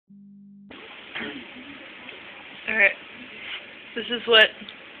Alright. This is what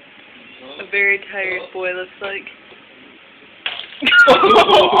a very tired boy looks like. Oh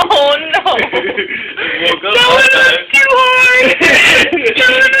no! That one was too hard! That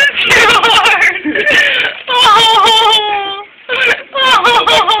one was too hard! Oh! Oh!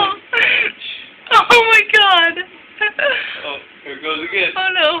 Oh my god! Oh, here it goes again. Oh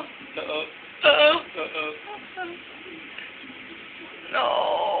no! Uh-oh. Uh-oh. Uh-oh.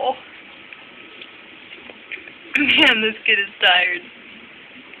 No. Man, this kid is tired.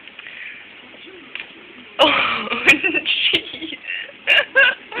 Oh, jeez.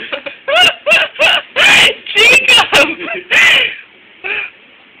 Jacob!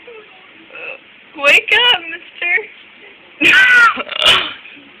 Wake up, mister.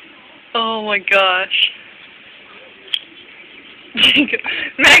 Oh my gosh. Jacob.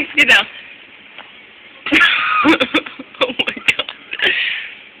 Max, get down. Oh my god.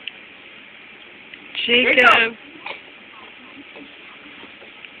 Jacob.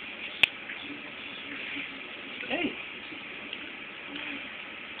 Hey.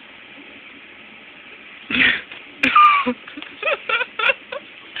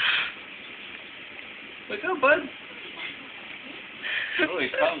 Wake up, bud. Oh, he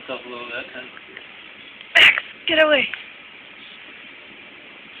caught himself a little that time. Max, get away.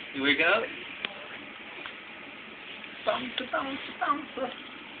 You waking up? Bounce, bounce, bounce.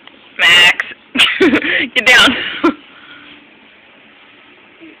 Max, get down.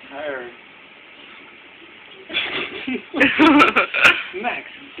 He's tired. Max,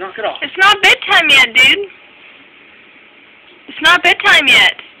 knock it off. It's not bedtime yet, dude. It's not bedtime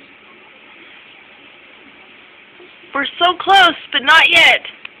yet. We're so close, but not yet.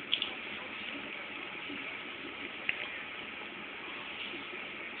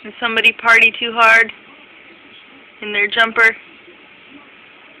 Did somebody party too hard in their jumper?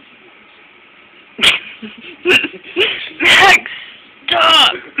 Max,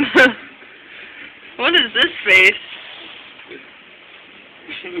 stop! What is this face?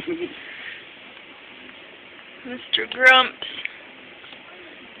 Mr. Grumps.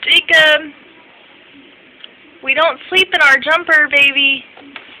 Jacob! We don't sleep in our jumper, baby.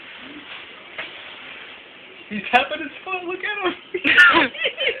 He's tapping his foot, look at him!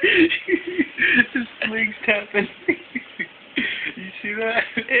 His leg's tapping. You see that?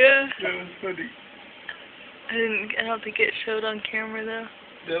 Yeah. That was funny. I don't think it showed on camera though.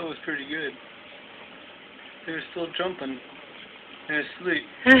 That was pretty good. They were still jumping in his sleep.